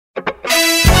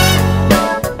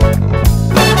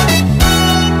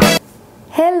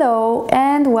Hello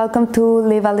and welcome to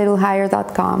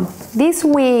livealittlehigher.com. This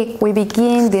week we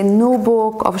begin the new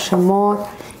book of Shemot.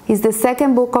 It's the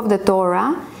second book of the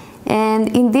Torah, and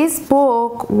in this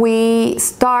book we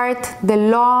start the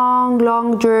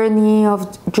long journey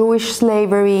of Jewish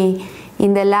slavery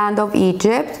in the land of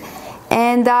Egypt.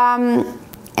 And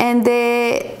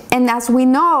as we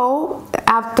know,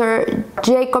 after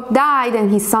Jacob died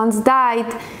and his sons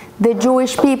died, the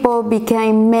Jewish people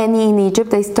became many in Egypt.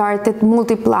 They started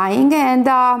multiplying, and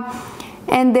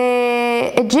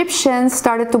the Egyptians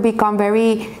started to become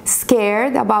very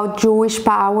scared about Jewish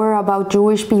power, about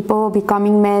Jewish people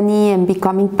becoming many and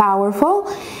becoming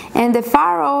powerful. And the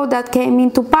Pharaoh that came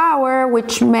into power,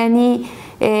 which many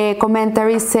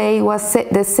commentaries say was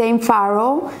the same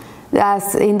Pharaoh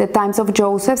as in the times of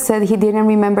Joseph, said he didn't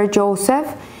remember Joseph,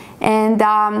 and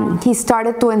he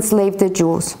started to enslave the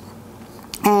Jews.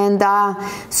 And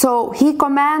so he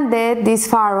commanded this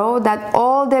Pharaoh that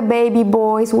all the baby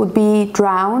boys would be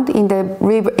drowned in the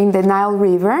river, in the Nile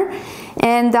River,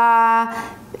 and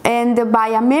by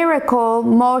a miracle,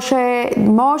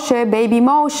 baby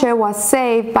Moshe, was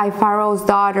saved by Pharaoh's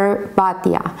daughter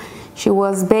Batia. She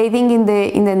was bathing in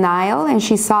the Nile, and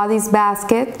she saw this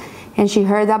basket, and she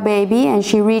heard a baby, and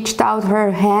she reached out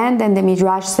her hand, and the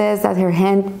Midrash says that her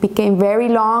hand became very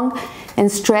long and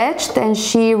stretched, and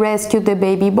she rescued the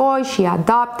baby boy. She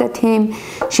adopted him,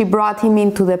 she brought him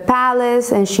into the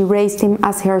palace, and she raised him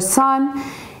as her son.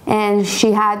 And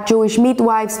she had Jewish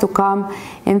midwives to come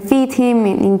and feed him.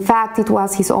 In fact, it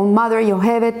was his own mother,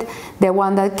 Yocheved, the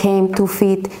one that came to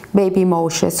feed baby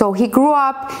Moshe. So he grew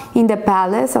up in the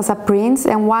palace as a prince,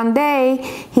 and one day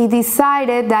he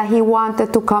decided that he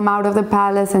wanted to come out of the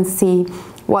palace and see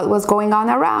what was going on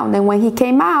around. And when he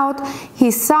came out, he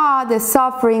saw the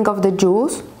suffering of the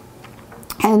Jews,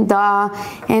 and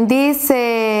this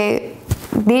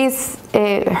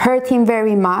hurt him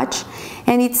very much.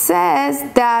 And it says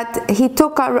that he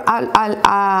took around,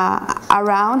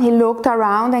 he looked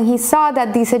around, and he saw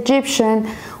that this Egyptian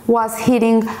was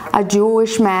hitting a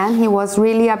Jewish man. He was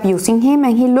really abusing him,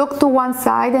 and he looked to one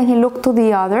side and he looked to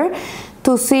the other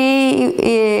to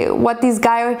see what this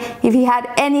guy, if he had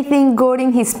anything good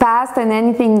in his past and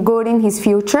anything good in his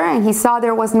future. And he saw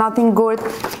there was nothing good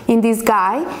in this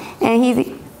guy, and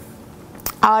he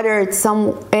uttered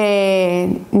some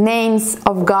names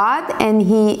of God, and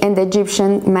the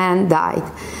Egyptian man died.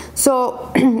 So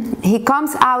he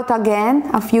comes out again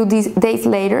a few days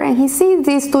later, and he sees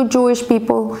these two Jewish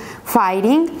people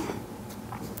fighting,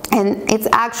 and it's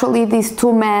actually these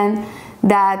two men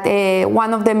that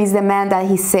one of them is the man that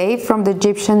he saved from the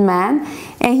Egyptian man,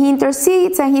 and he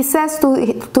intercedes and he says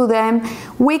to them,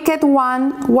 "Wicked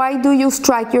one, why do you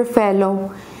strike your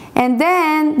fellow?" And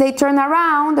then they turn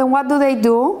around, and what do?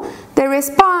 They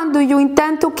respond, "Do you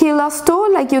intend to kill us too,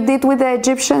 like you did with the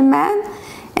Egyptian man?"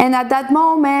 And at that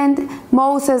moment,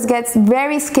 Moses gets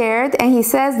very scared, and he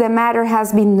says the matter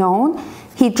has been known.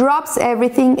 He drops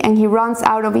everything, and he runs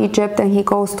out of Egypt, and he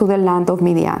goes to the land of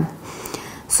Midian.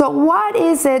 So what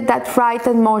is it that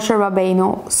frightened Moshe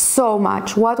Rabbeinu so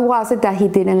much? What was it that he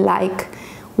didn't like?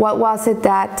 What was it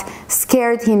that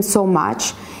scared him so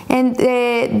much? And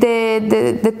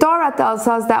the Torah tells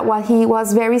us that what he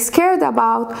was very scared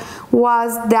about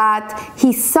was that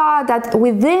he saw that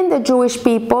within the Jewish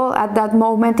people at that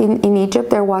moment in Egypt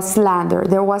there was slander,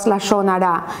 there was Lashon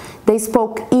Hara. They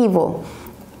spoke evil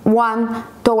one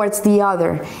towards the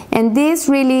other. And this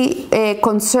really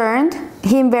concerned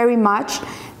him very much,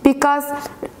 because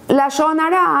Lashon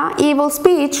Hara, evil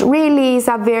speech, really is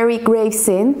a very grave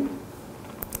sin.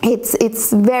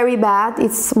 It's very bad.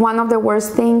 It's one of the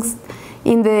worst things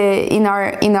in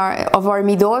our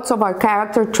midot, of our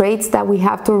character traits that we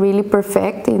have to really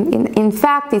perfect. In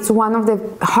fact, it's one of the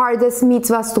hardest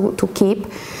mitzvahs to keep.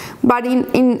 But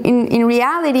in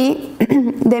reality,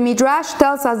 the Midrash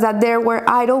tells us that there were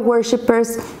idol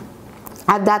worshippers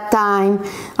at that time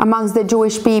amongst the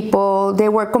Jewish people. They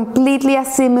were completely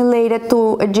assimilated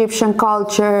to Egyptian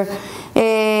culture.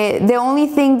 The only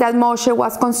thing that Moshe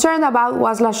was concerned about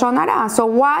was Lashon Hara. So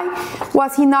why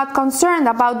was he not concerned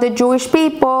about the Jewish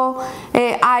people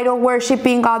idol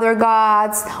worshipping other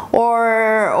gods,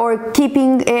 or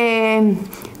keeping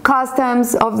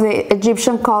customs of the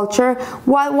Egyptian culture?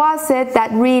 What was it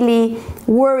that really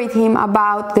worried him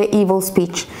about the evil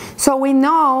speech? So we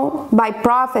know by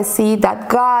prophecy that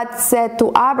God said to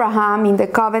Abraham in the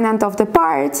covenant of the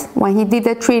parts, when he did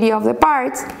the treaty of the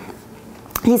parts,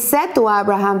 he said to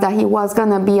Abraham that he was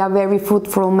going to be a very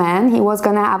fruitful man. He was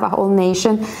going to have a whole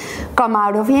nation come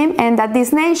out of him, and that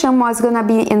this nation was going to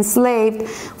be enslaved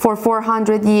for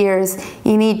 400 years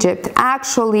in Egypt.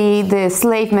 Actually, the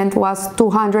enslavement was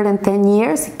 210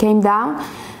 years. It came down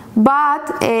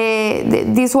but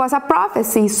this was a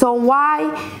prophecy. So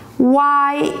why,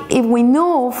 if we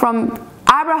knew from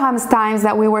Abraham's times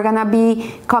that we were going to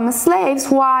become slaves,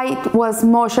 why was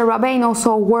Moshe Rabbeinu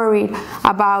so worried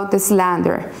about the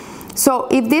slander? So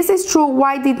if this is true,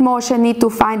 why did Moshe need to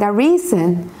find a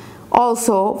reason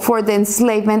also for the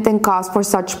enslavement and cause for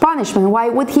such punishment? Why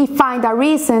would he find a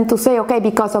reason to say, okay,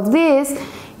 because of this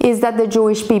is that the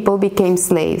Jewish people became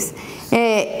slaves?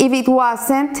 If it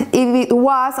wasn't, if it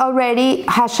was already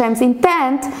Hashem's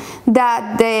intent,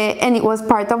 and it was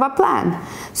part of a plan.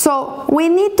 So we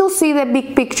need to see the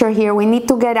big picture here. We need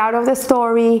to get out of the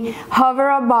story, hover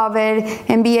above it,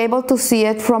 and be able to see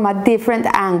it from a different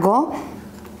angle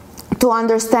to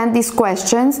understand these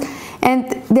questions.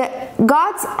 And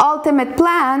God's ultimate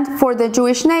plan for the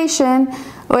Jewish nation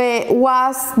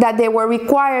was that they were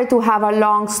required to have a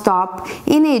long stop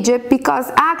in Egypt,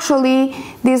 because actually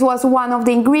this was one of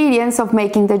the ingredients of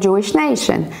making the Jewish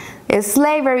nation.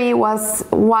 Slavery was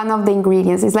one of the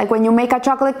ingredients. It's like when you make a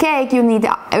chocolate cake, you need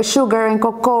sugar and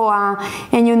cocoa,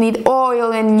 and you need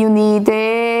oil, and you need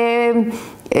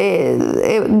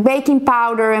baking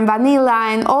powder and vanilla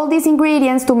and all these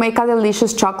ingredients to make a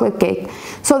delicious chocolate cake.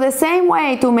 So the same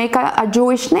way, to make a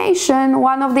Jewish nation,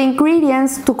 one of the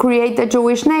ingredients to create the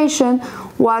Jewish nation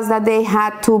was that they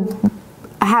had to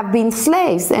have been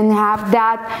slaves and have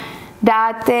that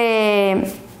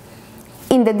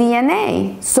in the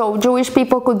DNA. So Jewish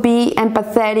people could be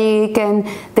empathetic and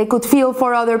they could feel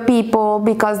for other people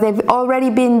because they've already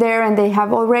been there and they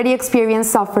have already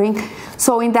experienced suffering.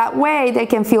 So in that way, they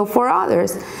can feel for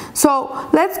others. So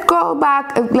let's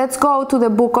go to the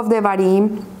book of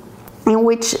Devarim, in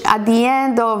which at the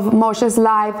end of Moshe's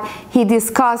life, he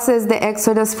discusses the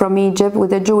exodus from Egypt with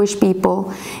the Jewish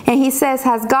people. And he says,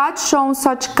 has God shown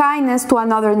such kindness to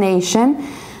another nation?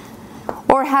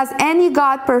 Or has any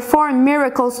God performed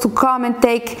miracles to come and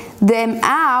take them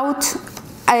out,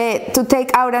 to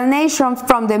take out a nation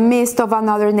from the midst of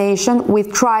another nation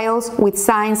with trials, with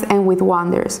signs, and with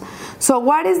wonders? So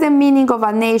what is the meaning of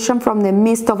a nation from the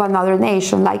midst of another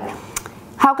nation? Like,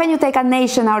 how can you take a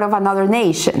nation out of another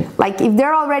nation? Like, if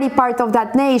they're already part of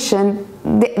that nation,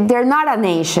 they're not a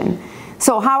nation.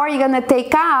 So how are you going to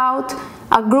take out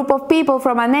a group of people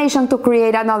from a nation to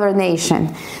create another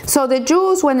nation? So the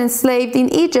Jews, when enslaved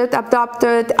in Egypt,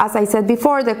 adopted, as I said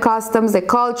before, the customs, the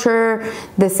culture,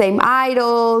 the same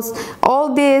idols,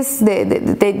 all this.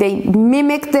 They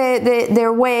mimicked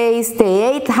their ways.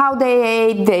 They ate how they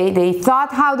ate. They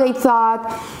thought how they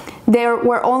thought. There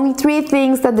were only three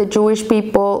things that the Jewish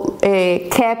people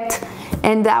kept,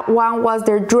 and that one was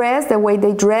their dress, the way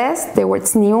they dressed. They were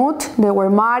tzniut, they were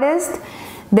modest.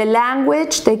 The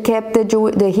language, they kept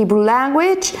the Hebrew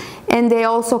language, and they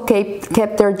also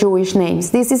kept their Jewish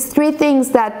names. This is three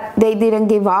things that they didn't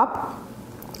give up.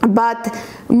 But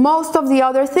most of the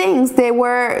other things they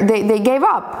gave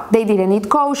up. They didn't eat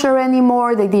kosher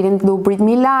anymore. They didn't do Brit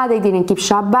Milah. They didn't keep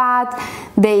Shabbat.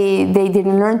 They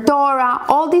didn't learn Torah.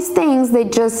 All these things they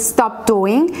just stopped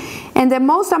doing. And the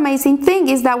most amazing thing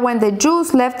is that when the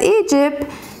Jews left Egypt,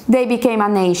 they became a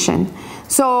nation.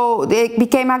 So they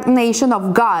became a nation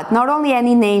of God. Not only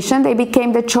any nation, they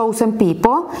became the chosen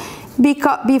people.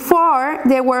 Because before,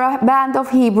 they were a band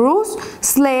of Hebrews,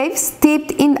 slaves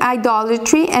steeped in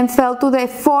idolatry, and fell to the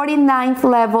 49th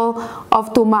level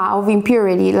of Tumah, of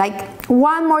impurity. Like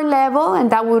one more level, and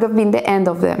that would have been the end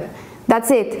of them. That's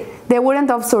it. They wouldn't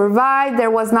have survived. It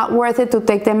was not worth it to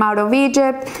take them out of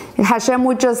Egypt. Hashem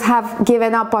would just have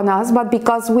given up on us. But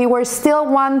because we were still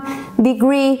 1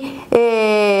 degree,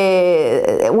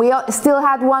 we still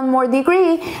had one more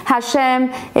degree,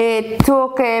 Hashem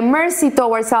took mercy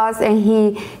towards us, and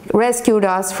He rescued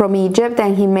us from Egypt,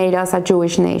 and He made us a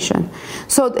Jewish nation.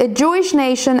 So the Jewish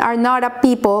nation are not a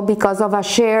people because of a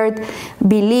shared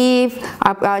belief,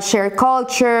 a shared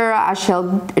culture, a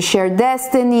shared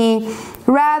destiny.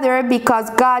 Rather,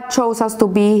 because God chose us to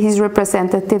be His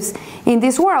representatives in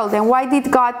this world. And why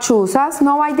did God choose us?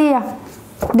 No idea.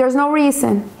 There's no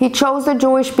reason. He chose the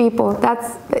Jewish people.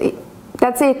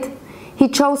 That's it. He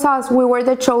chose us. We were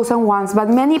the chosen ones. But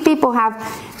many people have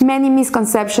many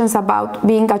misconceptions about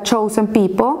being a chosen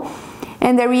people.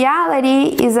 And the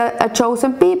reality is a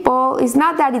chosen people is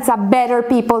not that it's a better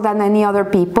people than any other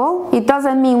people. It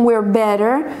doesn't mean we're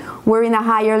better, we're in a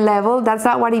higher level. That's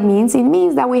not what it means. It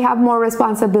means that we have more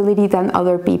responsibility than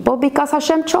other people because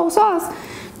Hashem chose us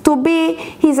to be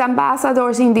His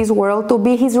ambassadors in this world, to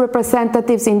be His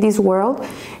representatives in this world.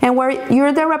 And where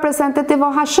you're the representative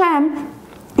of Hashem,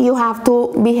 you have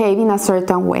to behave in a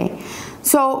certain way.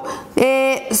 So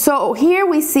here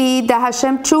we see that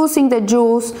Hashem choosing the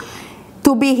Jews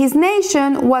to be His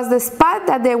nation was despite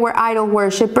that they were idol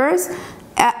worshippers,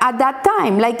 at that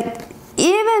time. Like,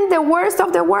 even the worst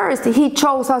of the worst, he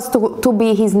chose us to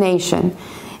be his nation.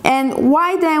 And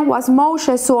why then was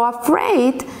Moshe so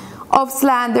afraid of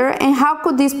slander, and how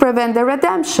could this prevent the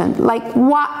redemption? Like,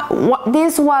 what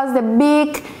this was the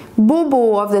big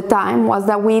boo-boo of the time, was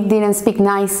that we didn't speak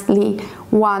nicely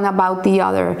one about the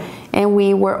other, and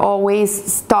we were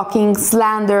always talking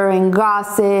slander and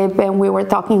gossip, and we were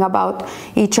talking about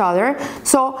each other.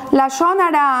 So Lashon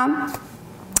Hara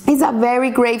is a very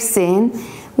grave sin.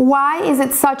 Why is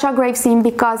it such a grave sin?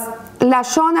 Because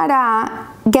Lashon Hara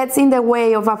gets in the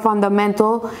way of a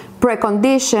fundamental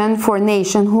precondition for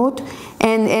nationhood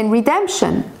and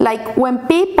redemption. Like, when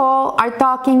people are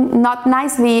talking not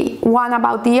nicely one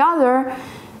about the other,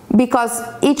 because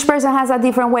each person has a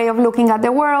different way of looking at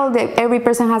the world, every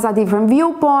person has a different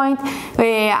viewpoint.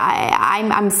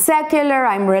 I'm secular,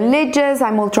 I'm religious,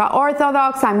 I'm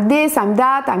ultra-Orthodox, I'm this, I'm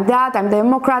that, I'm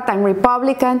Democrat, I'm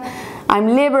Republican, I'm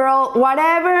liberal.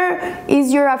 Whatever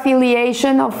is your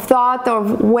affiliation of thought or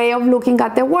way of looking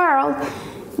at the world,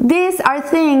 these are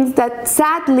things that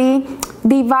sadly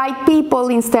divide people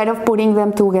instead of putting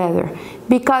them together.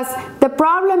 Because the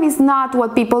problem is not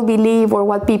what people believe or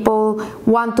what people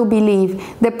want to believe.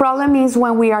 The problem is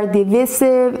when we are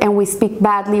divisive and we speak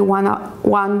badly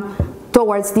one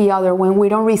towards the other, when we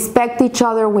don't respect each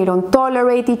other, we don't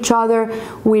tolerate each other,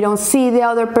 we don't see the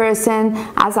other person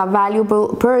as a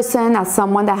valuable person, as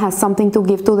someone that has something to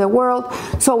give to the world.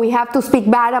 So we have to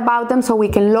speak bad about them so we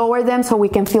can lower them, so we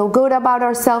can feel good about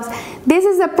ourselves. This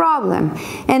is the problem.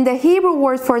 And the Hebrew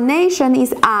word for nation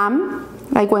is Am,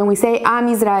 like when we say Am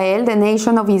Israel, the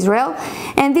nation of Israel.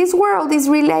 And this word is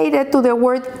related to the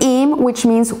word Im, which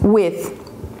means with.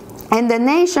 And the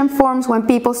nation forms when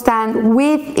people stand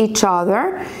with each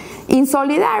other in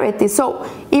solidarity. So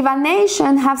if a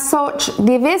nation has such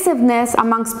divisiveness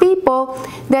amongst people,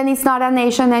 then it's not a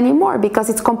nation anymore, because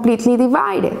it's completely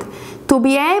divided. To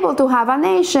be able to have a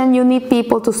nation, you need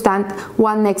people to stand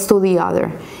one next to the other.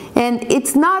 And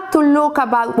it's not to look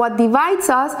about what divides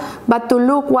us, but to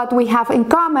look what we have in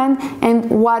common and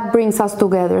what brings us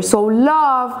together. So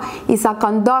love is a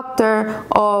conductor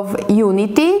of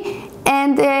unity,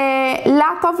 and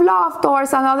lack of love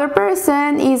towards another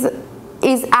person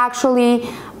is actually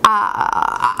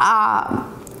a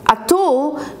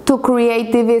tool to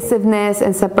create divisiveness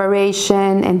and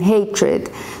separation and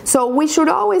hatred. So we should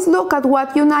always look at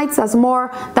what unites us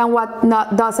more than what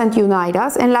doesn't unite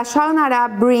us. And Lashon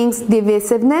Hara brings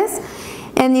divisiveness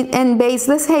and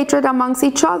baseless hatred amongst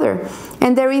each other.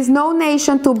 And there is no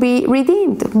nation to be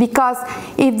redeemed, because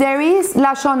if there is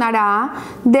Lashon Hara,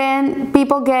 then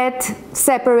people get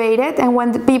separated, and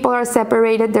when the people are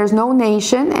separated, there's no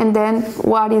nation, and then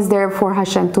what is there for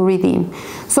Hashem to redeem?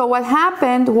 So what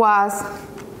happened was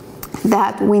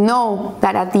that we know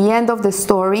that at the end of the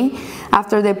story,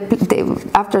 after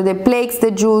the plagues,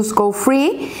 the Jews go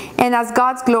free and as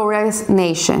God's glorious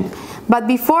nation. But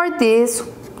before this,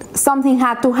 something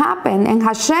had to happen, and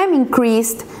Hashem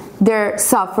increased their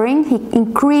suffering. He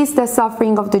increased the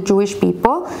suffering of the Jewish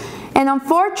people. And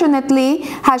unfortunately,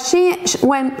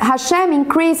 when Hashem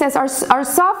increases our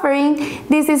suffering,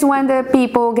 this is when the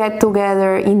people get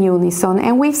together in unison.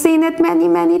 And we've seen it many,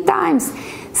 many times.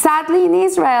 Sadly, in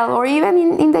Israel, or even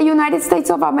in the United States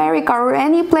of America, or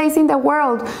any place in the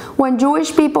world, when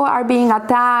Jewish people are being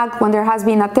attacked, when there has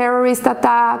been a terrorist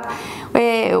attack,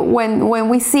 when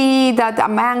we see that a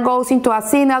man goes into a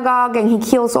synagogue and he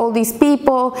kills all these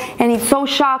people, and it's so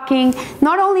shocking,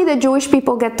 not only the Jewish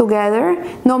people get together,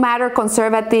 no matter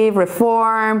conservative,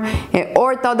 reform,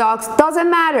 Orthodox,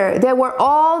 doesn't matter. They were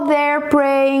all there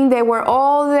praying, they were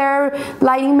all there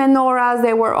lighting menorahs,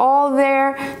 they were all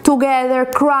there together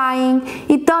crying.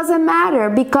 It doesn't matter,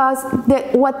 because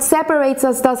what separates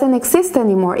us doesn't exist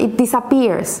anymore. It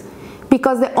disappears.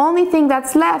 Because the only thing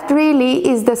that's left really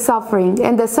is the suffering.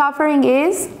 And the suffering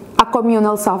is a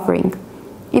communal suffering.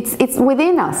 It's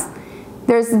within us.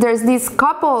 There's this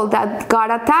couple that got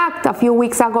attacked a few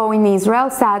weeks ago in Israel,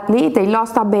 sadly. They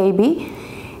lost a baby.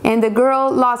 And the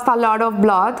girl lost a lot of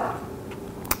blood.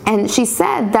 And she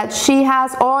said that she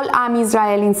has all Am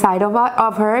Israel inside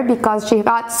of her, because she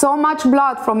got so much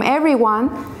blood from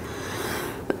everyone.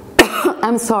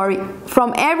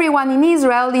 From everyone in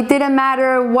Israel. It didn't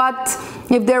matter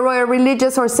if they were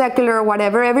religious or secular or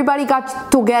whatever. Everybody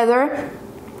got together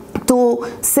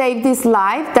to save this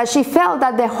life, that she felt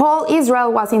that the whole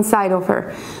Israel was inside of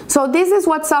her. So this is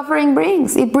what suffering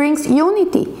brings. It brings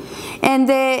unity.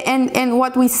 And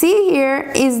what we see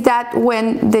here is that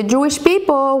when the Jewish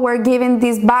people were given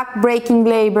this back-breaking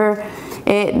labor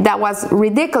that was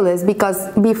ridiculous,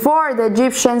 because before the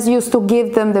Egyptians used to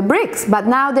give them the bricks, but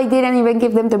now they didn't even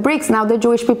give them the bricks. Now the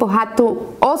Jewish people had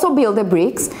to also build the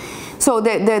bricks. So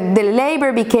the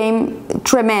labor became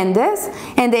tremendous,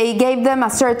 and they gave them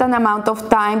a certain amount of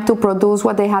time to produce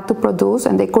what they had to produce,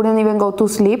 and they couldn't even go to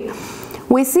sleep.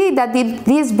 We see that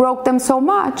this broke them so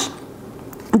much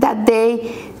that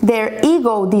their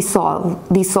ego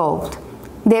dissolved.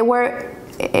 They were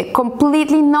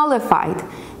completely nullified.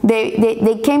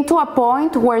 They came to a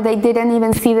point where they didn't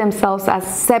even see themselves as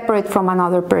separate from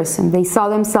another person. They saw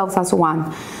themselves as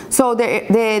one. So they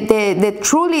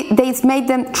made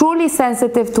them truly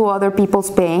sensitive to other people's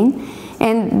pain,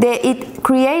 and it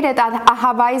created a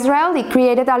Ahava Israel. It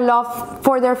created a love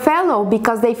for their fellow,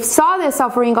 because they saw the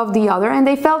suffering of the other and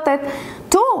they felt it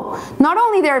too. Not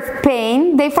only their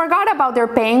pain, they forgot about their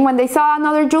pain. When they saw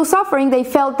another Jew suffering, they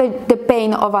felt the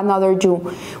pain of another Jew,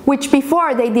 which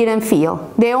before they didn't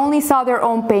feel. They only saw their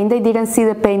own pain. They didn't see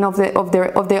the pain of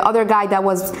the other guy that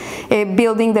was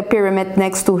building the pyramid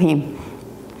next to him.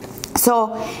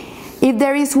 So if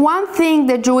there is one thing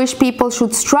the Jewish people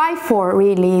should strive for,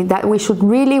 really, that we should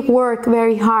really work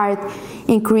very hard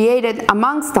in creating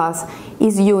amongst us,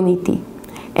 is unity.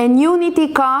 And unity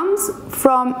comes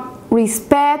from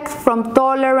respect, from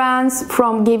tolerance,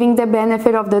 from giving the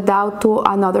benefit of the doubt to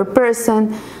another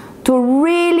person, to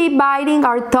really biting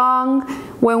our tongue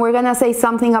when we're going to say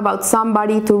something about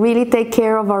somebody, to really take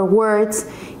care of our words.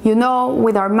 You know,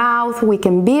 with our mouth we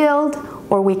can build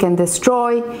or we can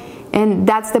destroy, and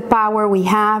that's the power we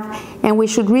have, and we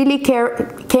should really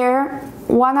care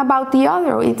one about the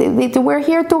other. We're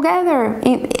here together.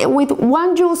 With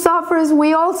one Jew suffers,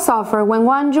 we all suffer. When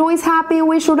one Jew is happy,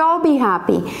 we should all be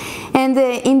happy. And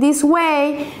in this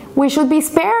way, we should be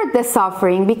spared the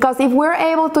suffering, because if we're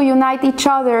able to unite each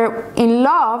other in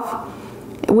love,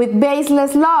 with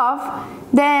baseless love,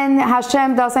 then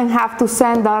Hashem doesn't have to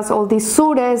send us all these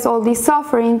sures, all this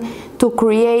suffering, to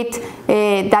create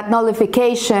that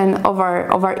nullification of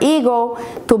our ego,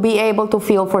 to be able to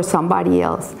feel for somebody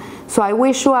else. So I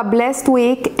wish you a blessed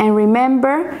week, and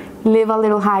remember, live a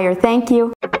little higher. Thank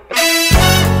you.